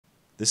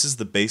This is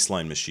the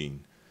BassLine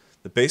machine.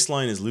 The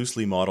BassLine is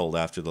loosely modeled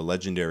after the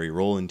legendary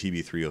Roland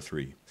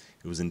TB-303.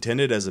 It was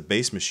intended as a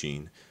bass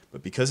machine,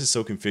 but because it's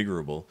so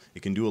configurable,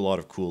 it can do a lot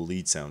of cool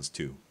lead sounds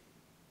too.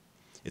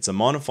 It's a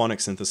monophonic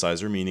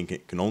synthesizer, meaning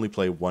it can only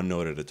play one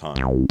note at a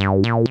time.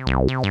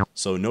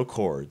 So no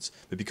chords,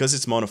 but because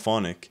it's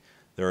monophonic,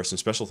 there are some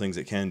special things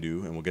it can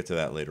do, and we'll get to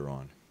that later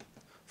on.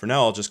 For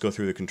now, I'll just go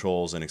through the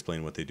controls and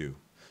explain what they do.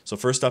 So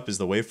first up is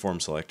the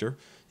waveform selector.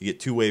 You get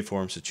two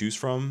waveforms to choose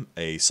from,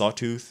 a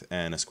sawtooth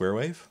and a square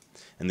wave,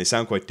 and they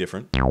sound quite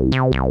different.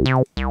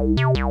 So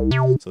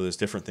there's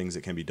different things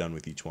that can be done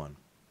with each one.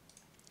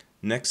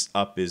 Next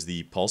up is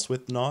the pulse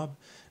width knob.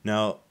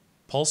 Now,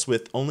 pulse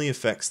width only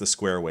affects the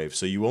square wave,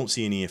 so you won't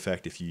see any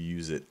effect if you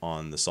use it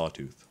on the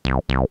sawtooth.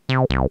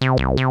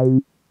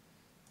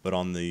 But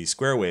on the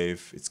square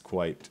wave, it's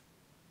quite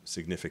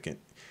significant.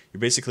 You're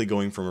basically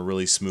going from a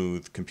really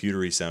smooth,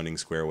 computery sounding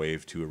square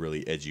wave to a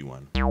really edgy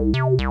one.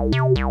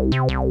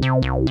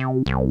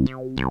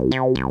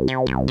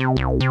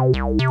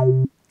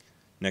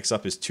 Next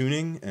up is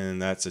tuning,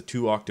 and that's a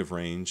 2-octave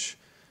range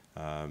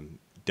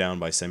down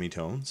by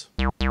semitones.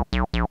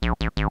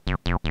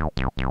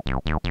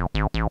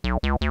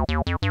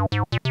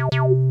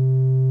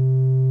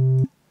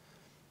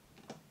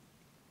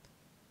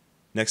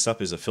 Next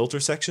up is a filter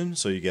section,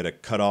 so you get a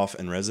cutoff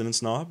and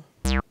resonance knob.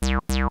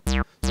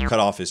 So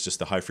cutoff is just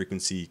the high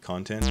frequency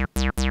content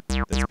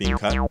that's being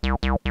cut.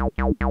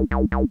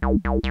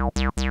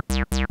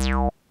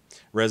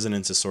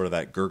 Resonance is sort of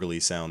that gurgly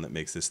sound that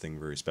makes this thing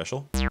very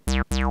special.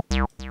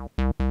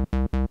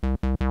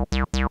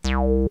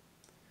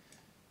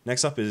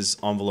 Next up is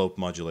envelope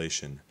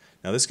modulation.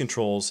 Now this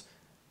controls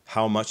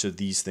how much of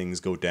these things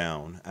go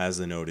down as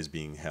the note is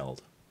being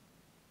held.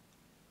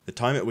 The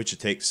time at which it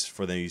takes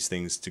for these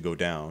things to go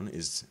down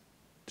is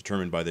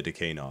determined by the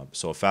decay knob.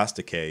 So a fast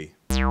decay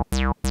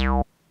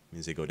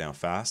means they go down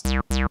fast,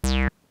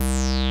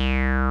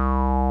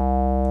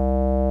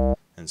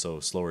 and so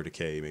slower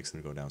decay makes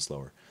them go down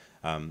slower.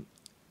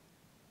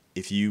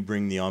 If you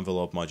bring the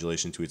envelope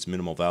modulation to its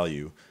minimal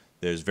value,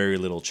 there's very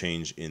little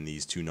change in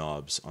these two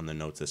knobs on the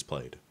notes that's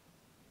played.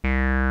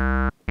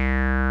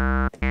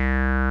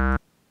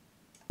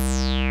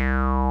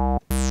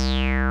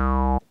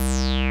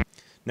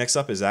 Next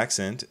up is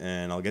accent,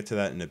 and I'll get to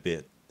that in a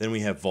bit. Then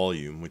we have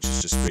volume, which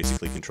is just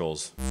basically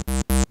controls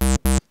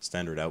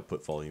standard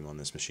output volume on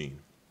this machine.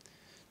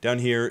 Down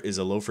here is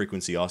a low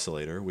frequency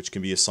oscillator, which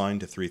can be assigned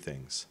to three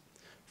things.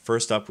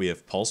 First up, we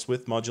have pulse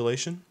width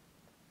modulation.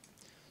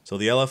 So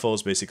the LFO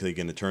is basically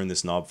going to turn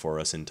this knob for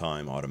us in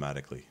time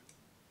automatically.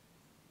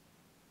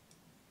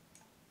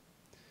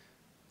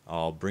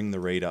 I'll bring the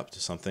rate up to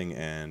something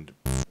and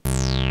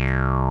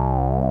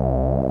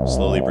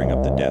slowly bring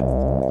up the depth,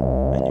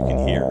 and you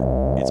can hear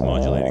it's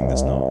modulating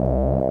this knob.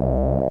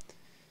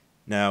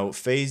 Now,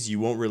 phase you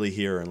won't really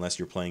hear unless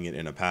you're playing it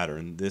in a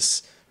pattern.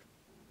 This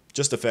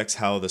just affects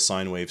how the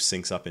sine wave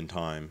syncs up in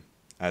time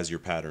as your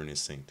pattern is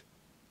synced.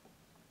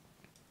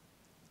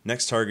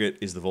 Next target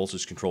is the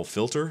voltage control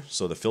filter.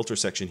 So the filter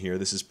section here,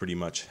 this is pretty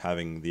much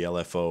having the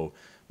LFO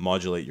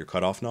modulate your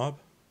cutoff knob.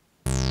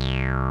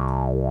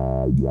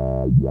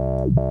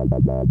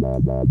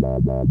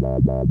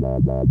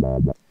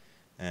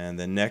 And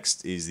then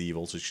next is the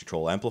voltage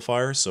control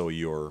amplifier, so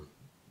your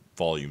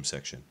volume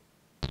section.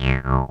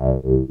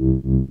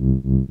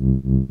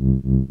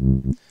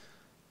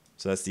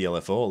 So that's the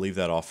LFO. I'll leave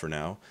that off for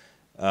now.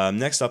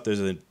 Next up, there's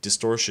a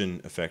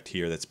distortion effect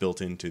here that's built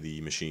into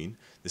the machine.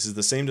 This is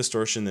the same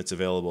distortion that's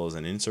available as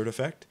an insert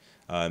effect.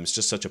 It's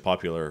just such a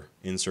popular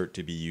insert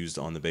to be used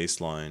on the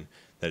BassLine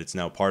that it's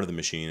now part of the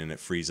machine, and it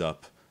frees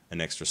up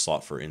an extra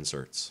slot for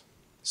inserts.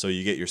 So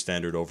you get your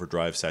standard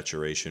overdrive,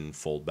 saturation,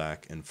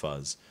 foldback, and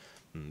fuzz.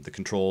 The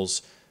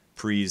controls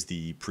pre's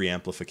the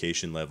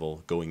preamplification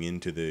level going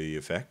into the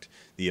effect.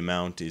 The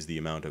amount is the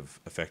amount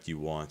of effect you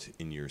want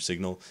in your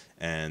signal,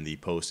 and the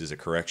post is a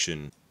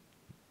correction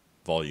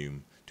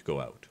volume to go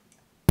out.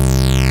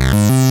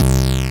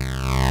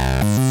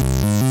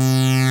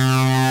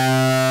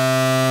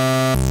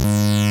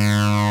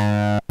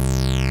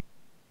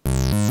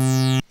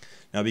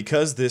 Now,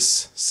 because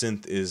this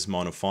synth is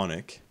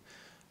monophonic,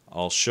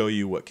 I'll show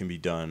you what can be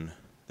done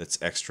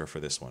that's extra for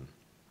this one.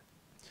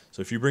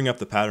 So if you bring up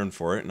the pattern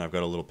for it, and I've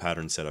got a little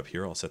pattern set up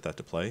here, I'll set that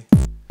to play.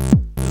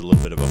 There's a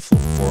little bit of a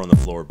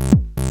 4-on-the-floor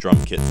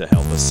drum kit to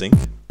help us sync.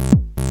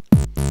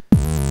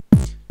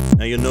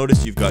 Now you'll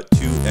notice you've got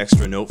two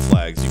extra note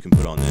flags you can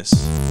put on this.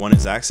 One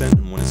is accent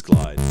and one is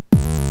glide.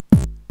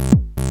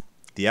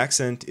 The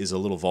accent is a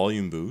little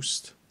volume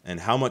boost,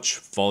 and how much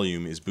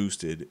volume is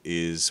boosted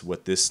is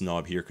what this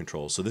knob here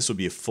controls. So this will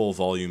be a full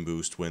volume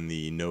boost when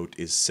the note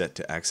is set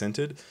to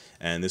accented,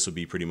 and this will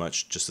be pretty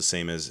much just the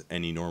same as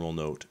any normal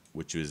note,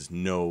 which is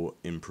no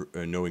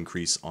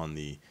increase on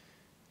the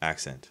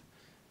accent.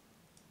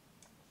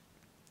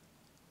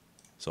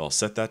 So I'll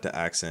set that to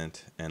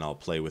accent, and I'll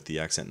play with the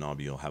accent knob.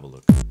 You'll have a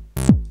look.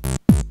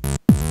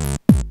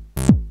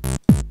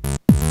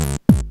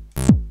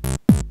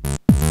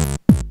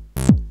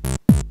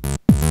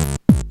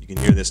 You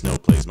can hear this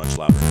note plays much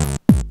louder now.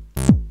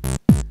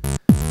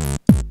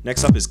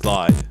 Next up is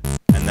glide,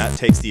 and that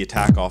takes the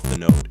attack off the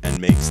note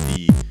and makes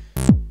the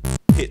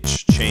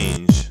pitch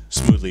change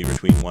smoothly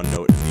between one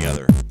note and the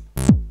other.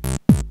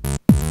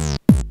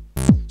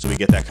 So we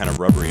get that kind of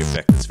rubbery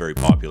effect that's very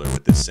popular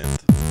with this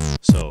synth.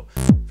 So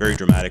very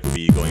dramatic would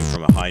be going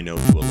from a high note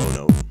to a low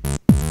note.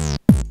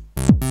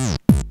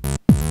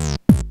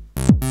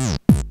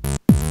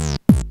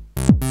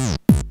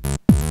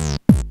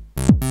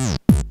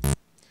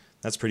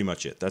 That's pretty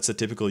much it. That's a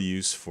typical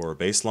use for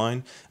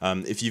BassLine.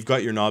 If you've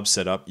got your knobs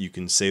set up, you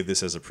can save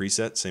this as a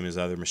preset, same as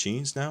other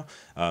machines now.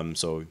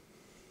 So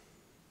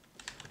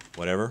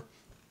whatever.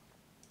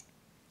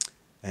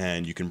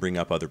 And you can bring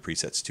up other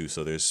presets too.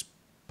 So there's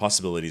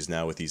possibilities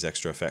now with these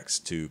extra effects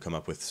to come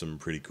up with some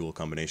pretty cool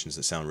combinations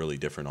that sound really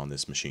different on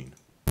this machine.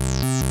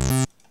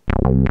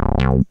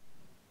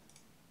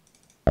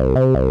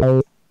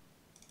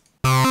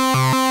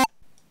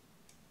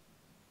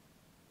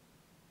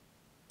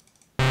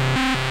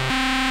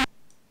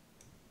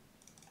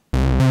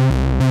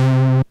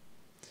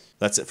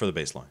 That's it for the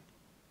BassLine.